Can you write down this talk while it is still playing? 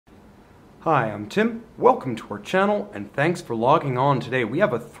Hi, I'm Tim. Welcome to our channel and thanks for logging on today. We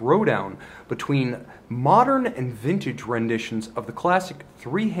have a throwdown between modern and vintage renditions of the classic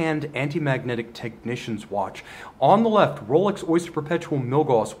three-hand anti-magnetic technician's watch. On the left, Rolex Oyster Perpetual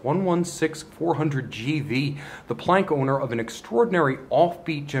Milgauss 116400GV, the plank owner of an extraordinary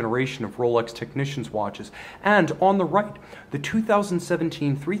offbeat generation of Rolex technician's watches. And on the right, the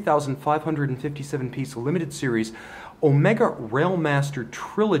 2017 3,557-piece limited series Omega Railmaster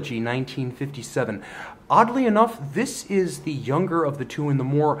Trilogy 1957. Oddly enough, this is the younger of the two and the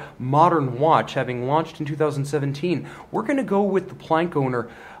more modern watch, having launched in 2017. We're going to go with the plank owner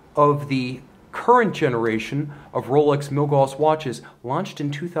of the current generation of Rolex Milgauss watches, launched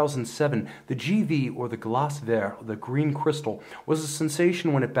in 2007. The GV, or the Glace Vert, the green crystal, was a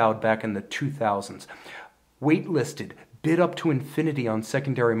sensation when it bowed back in the 2000s. Waitlisted, bid up to infinity on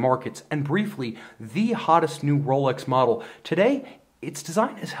secondary markets, and briefly, the hottest new Rolex model. Today, its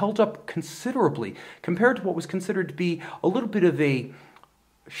design has held up considerably compared to what was considered to be a little bit of a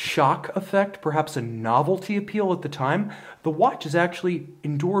shock effect, perhaps a novelty appeal at the time. The watch has actually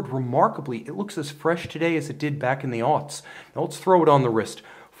endured remarkably. It looks as fresh today as it did back in the aughts. Now let's throw it on the wrist.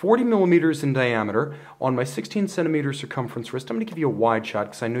 40 millimeters in diameter on my 16 centimeter circumference wrist. I'm going to give you a wide shot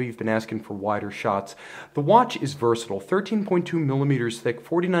because I know you've been asking for wider shots. The watch is versatile, 13.2 millimeters thick,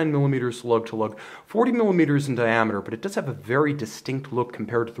 49 millimeters lug to lug, 40 millimeters in diameter, but it does have a very distinct look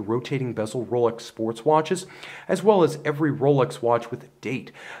compared to the rotating bezel Rolex sports watches, as well as every Rolex watch with a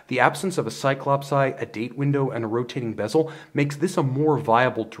date. The absence of a cyclops eye, a date window, and a rotating bezel makes this a more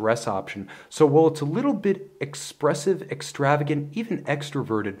viable dress option. So while it's a little bit expressive, extravagant, even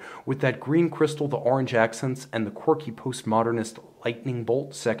extroverted, with that green crystal, the orange accents, and the quirky postmodernist lightning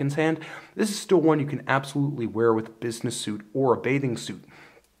bolt seconds hand, this is still one you can absolutely wear with a business suit or a bathing suit.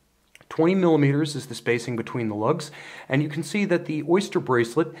 20 millimeters is the spacing between the lugs, and you can see that the Oyster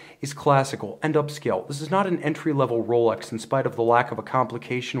bracelet is classical and upscale. This is not an entry-level Rolex in spite of the lack of a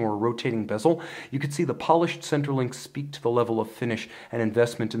complication or a rotating bezel. You can see the polished center links speak to the level of finish and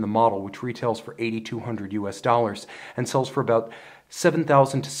investment in the model, which retails for $8,200 US and sells for about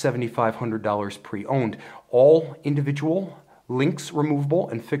 $7,000 to $7,500 pre-owned. All individual links removable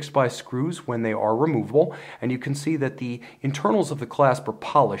and fixed by screws when they are removable, and you can see that the internals of the clasp are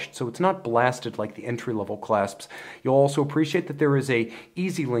polished, so it's not blasted like the entry-level clasps. You'll also appreciate that there is a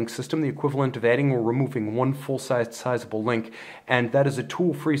Easylink system, the equivalent of adding or removing one full-sized sizable link, and that is a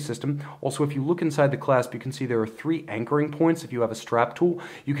tool-free system. Also, if you look inside the clasp, you can see there are 3 anchoring points. If you have a strap tool,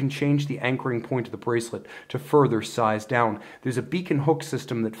 you can change the anchoring point of the bracelet to further size down. There's a beacon hook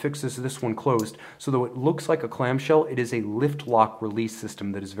system that fixes this one closed, so though it looks like a clamshell, it is a lift lock release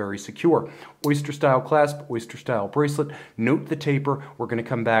system that is very secure. Oyster style clasp, Oyster style bracelet. Note the taper. We're going to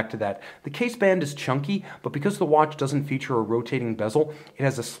come back to that. The case band is chunky, but because the watch doesn't feature a rotating bezel, it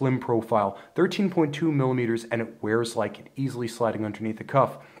has a slim profile, 13.2 millimeters, and it wears like it, easily sliding underneath the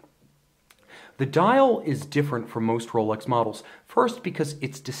cuff. The dial is different from most Rolex models. First, because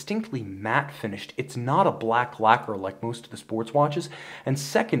it's distinctly matte finished. It's not a black lacquer like most of the sports watches. And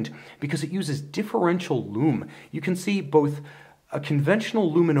second, because it uses differential lume. You can see both a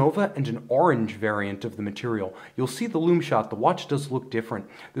conventional luminova and an orange variant of the material. You'll see the lume shot. The watch does look different.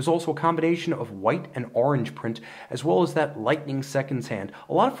 There's also a combination of white and orange print, as well as that lightning seconds hand.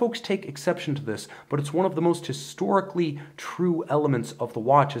 A lot of folks take exception to this, but it's one of the most historically true elements of the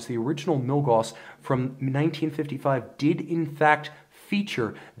watch, as the original Milgauss from 1955 did in fact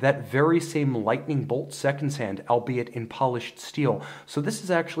feature that very same lightning bolt seconds hand, albeit in polished steel. So this is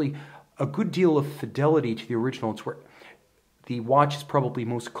actually a good deal of fidelity to the original. It's where the watch is probably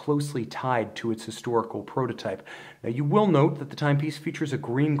most closely tied to its historical prototype. Now, you will note that the timepiece features a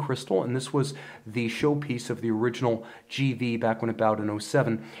green crystal, and this was the showpiece of the original GV back when it bowed in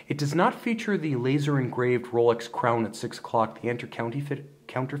 07. It does not feature the laser-engraved Rolex crown at 6 o'clock, the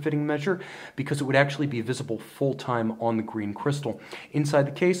counterfeiting measure, because it would actually be visible full-time on the green crystal. Inside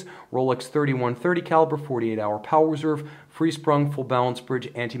the case, Rolex 3130 caliber, 48-hour power reserve, free-sprung, full balance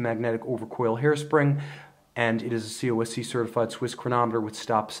bridge, anti-magnetic overcoil hairspring, and it is a COSC certified Swiss chronometer with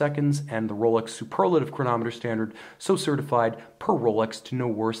stop seconds and the Rolex superlative chronometer standard, so certified per Rolex to no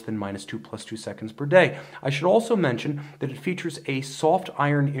worse than -2 + 2 seconds per day. I should also mention that it features a soft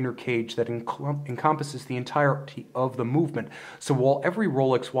iron inner cage that encompasses the entirety of the movement. So while every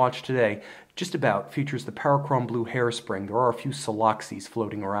Rolex watch today just about features the Parachrome blue hairspring, there are a few Saloxis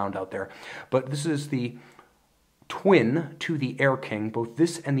floating around out there, but this is the twin to the Air King. Both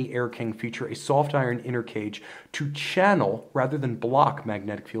this and the Air King feature a soft iron inner cage to channel, rather than block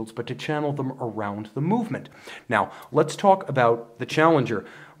magnetic fields, but to channel them around the movement. Now, let's talk about the Challenger.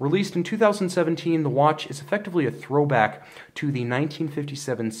 Released in 2017, the watch is effectively a throwback to the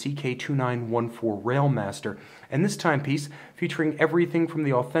 1957 CK2914 Railmaster, and this timepiece featuring everything from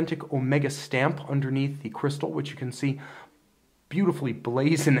the authentic Omega stamp underneath the crystal, which you can see beautifully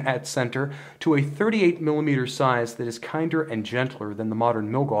blazon at center, to a 38mm size that is kinder and gentler than the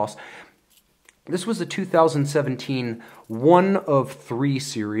modern Milgauss. This was a 2017 one of 3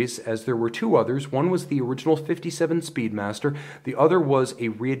 series, as there were 2 others. One was the original 57 Speedmaster, the other was a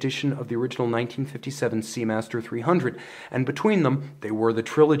reedition of the original 1957 Seamaster 300, and between them they were the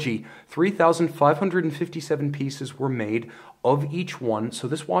Trilogy. 3,557 pieces were made of each one, so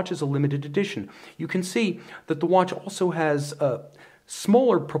this watch is a limited edition. You can see that the watch also has a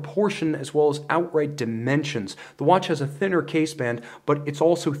smaller proportion as well as outright dimensions. The watch has a thinner caseband, but it's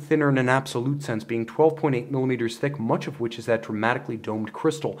also thinner in an absolute sense, being 12.8mm thick, much of which is that dramatically domed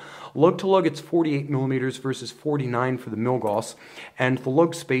crystal. Lug to lug, it's 48mm versus 49 for the Milgauss, and the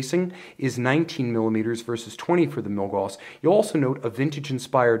lug spacing is 19mm versus 20 for the Milgauss. You'll also note a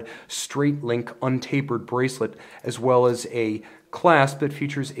vintage-inspired straight link untapered bracelet, as well as a clasp that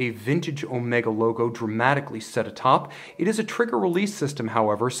features a vintage Omega logo dramatically set atop. It is a trigger release system,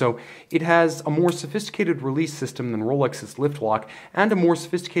 however, so it has a more sophisticated release system than Rolex's lift lock, and a more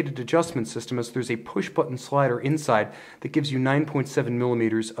sophisticated adjustment system, as there's a push button slider inside that gives you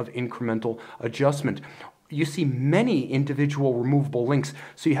 9.7mm of incremental adjustment. You see many individual removable links,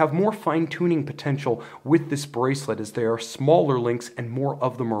 so you have more fine-tuning potential with this bracelet, as there are smaller links and more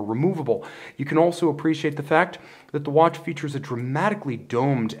of them are removable. You can also appreciate the fact that the watch features a dramatically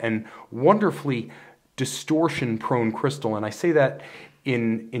domed and wonderfully distortion-prone crystal, and I say that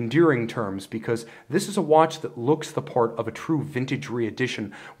in endearing terms because this is a watch that looks the part of a true vintage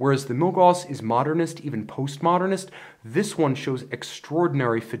re-edition. Whereas the Milgauss is modernist, even postmodernist, this one shows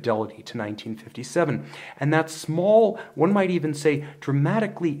extraordinary fidelity to 1957. And that small, one might even say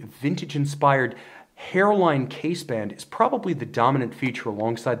dramatically vintage-inspired hairline caseband is probably the dominant feature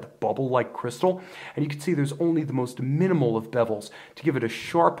alongside the bubble-like crystal. And you can see there's only the most minimal of bevels to give it a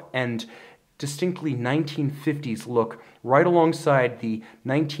sharp and distinctly 1950s look, right alongside the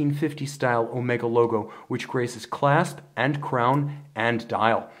 1950 style Omega logo, which graces clasp and crown and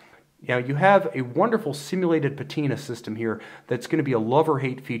dial. Now, you have a wonderful simulated patina system here that's going to be a love or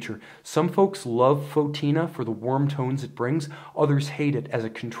hate feature. Some folks love Fotina for the warm tones it brings, others hate it as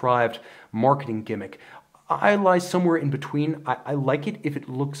a contrived marketing gimmick. I lie somewhere in between. I like it if it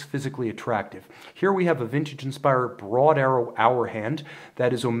looks physically attractive. Here we have a vintage-inspired broad arrow hour hand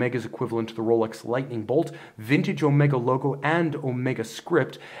that is Omega's equivalent to the Rolex Lightning Bolt, vintage Omega logo and Omega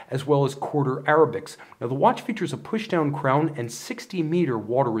script, as well as quarter Arabics. Now, the watch features a push-down crown and 60-meter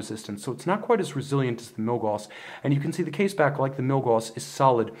water resistance, so it's not quite as resilient as the Milgauss. And you can see the case back, like the Milgauss, is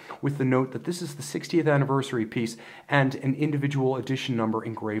solid, with the note that this is the 60th anniversary piece and an individual edition number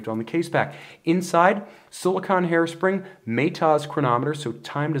engraved on the case back. Inside, silicone hairspring, Maytaz chronometer, so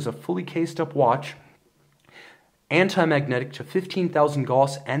timed as a fully cased up watch, antimagnetic to 15,000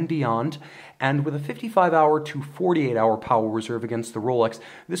 Gauss and beyond, and with a 55-hour to 48-hour power reserve against the Rolex,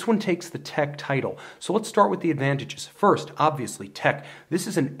 this one takes the tech title. So let's start with the advantages. First, obviously, tech. This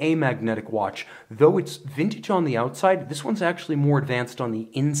is an amagnetic watch. Though it's vintage on the outside, this one's actually more advanced on the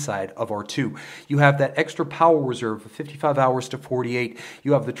inside of R2. You have that extra power reserve of 55 hours to 48.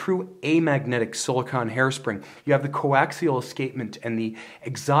 You have the true amagnetic silicone hairspring. You have the coaxial escapement and the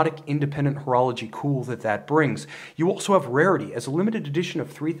exotic independent horology cool that brings. You also have rarity. As a limited edition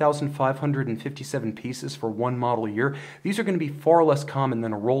of 3,557 pieces for one model year, these are going to be far less common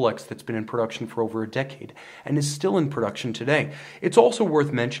than a Rolex that's been in production for over a decade and is still in production today. It's also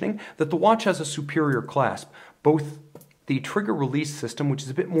worth mentioning that the watch has a superior clasp. Both the trigger release system, which is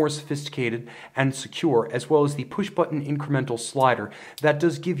a bit more sophisticated and secure, as well as the push-button incremental slider, that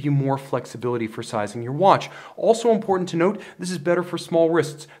does give you more flexibility for sizing your watch. Also important to note, this is better for small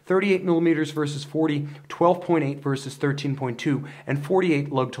wrists. 38mm versus 40, 12.8 versus 13.2, and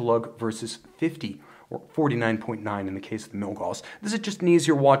 48 lug-to-lug versus 50. Or 49.9 in the case of the Milgauss. This is just an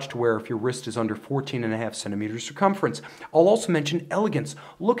easier watch to wear if your wrist is under 14.5 centimeters circumference. I'll also mention elegance.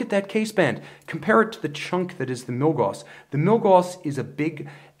 Look at that caseband. Compare it to the chunk that is the Milgauss. The Milgauss is a big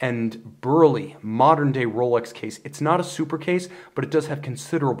and burly modern-day Rolex case. It's not a super case, but it does have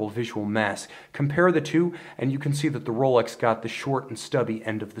considerable visual mass. Compare the two, and you can see that the Rolex got the short and stubby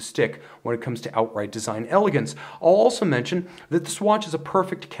end of the stick when it comes to outright design elegance. I'll also mention that this watch is a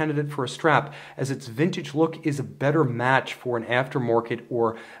perfect candidate for a strap, as its vintage look is a better match for an aftermarket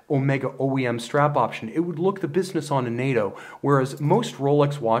or Omega OEM strap option. It would look the business on a NATO, whereas most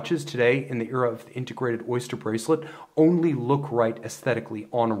Rolex watches today in the era of the integrated Oyster bracelet only look right aesthetically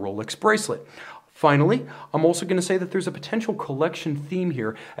on a Rolex bracelet. Finally, I'm also going to say that there's a potential collection theme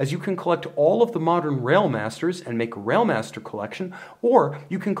here, as you can collect all of the modern Railmasters and make a Railmaster collection, or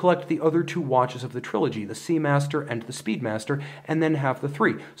you can collect the other two watches of the trilogy, the Seamaster and the Speedmaster, and then have the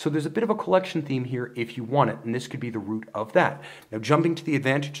three. So there's a bit of a collection theme here if you want it, and this could be the root of that. Now, jumping to the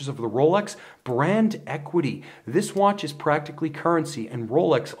advantages of the Rolex, brand equity. This watch is practically currency, and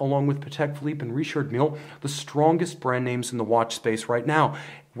Rolex, along with Patek Philippe and Richard Mille, the strongest brand names in the watch space right now.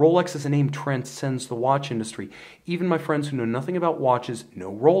 Rolex as a name transcends the watch industry. Even my friends who know nothing about watches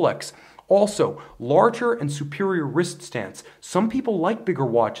know Rolex. Also, larger and superior wrist stance. Some people like bigger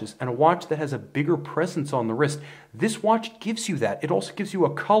watches and a watch that has a bigger presence on the wrist. This watch gives you that. It also gives you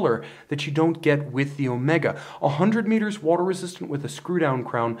a color that you don't get with the Omega. 100 meters water resistant with a screw down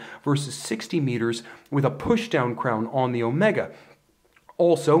crown versus 60 meters with a push down crown on the Omega.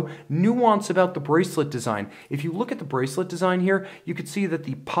 Also, nuance about the bracelet design. If you look at the bracelet design here, you can see that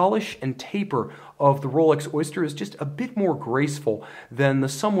the polish and taper of the Rolex Oyster is just a bit more graceful than the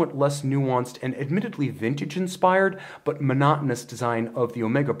somewhat less nuanced and admittedly vintage-inspired but monotonous design of the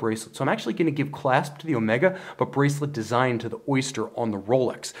Omega bracelet. So I'm actually going to give clasp to the Omega, but bracelet design to the Oyster on the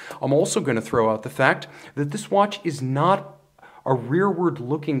Rolex. I'm also going to throw out the fact that this watch is not a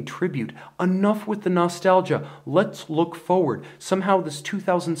rearward-looking tribute. Enough with the nostalgia. Let's look forward. Somehow this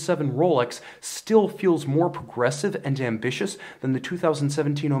 2007 Rolex still feels more progressive and ambitious than the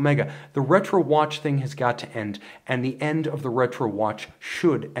 2017 Omega. The retro watch thing has got to end, and the end of the retro watch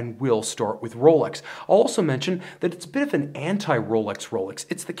should and will start with Rolex. I'll also mention that it's a bit of an anti-Rolex Rolex.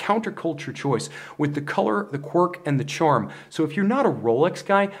 It's the counterculture choice with the color, the quirk, and the charm. So if you're not a Rolex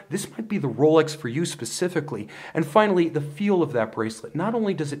guy, this might be the Rolex for you specifically. And finally, the feel of that bracelet. Not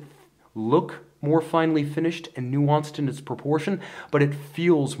only does it look more finely finished and nuanced in its proportion, but it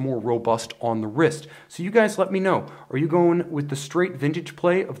feels more robust on the wrist. So you guys let me know. Are you going with the straight vintage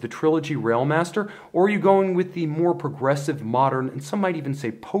play of the Trilogy Railmaster, or are you going with the more progressive, modern, and some might even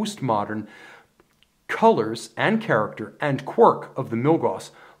say postmodern colors and character and quirk of the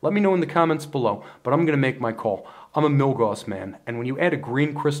Milgauss? Let me know in the comments below, but I'm going to make my call. I'm a Milgauss man, and when you add a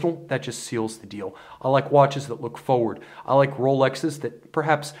green crystal, that just seals the deal. I like watches that look forward. I like Rolexes that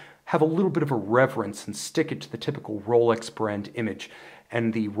perhaps have a little bit of a reverence and stick it to the typical Rolex brand image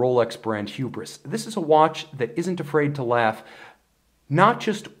and the Rolex brand hubris. This is a watch that isn't afraid to laugh, not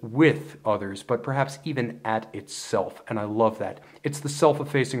just with others, but perhaps even at itself, and I love that. It's the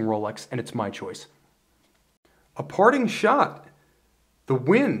self-effacing Rolex, and it's my choice. A parting shot. The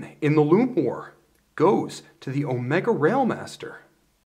win in the Loom War goes to the Omega Railmaster.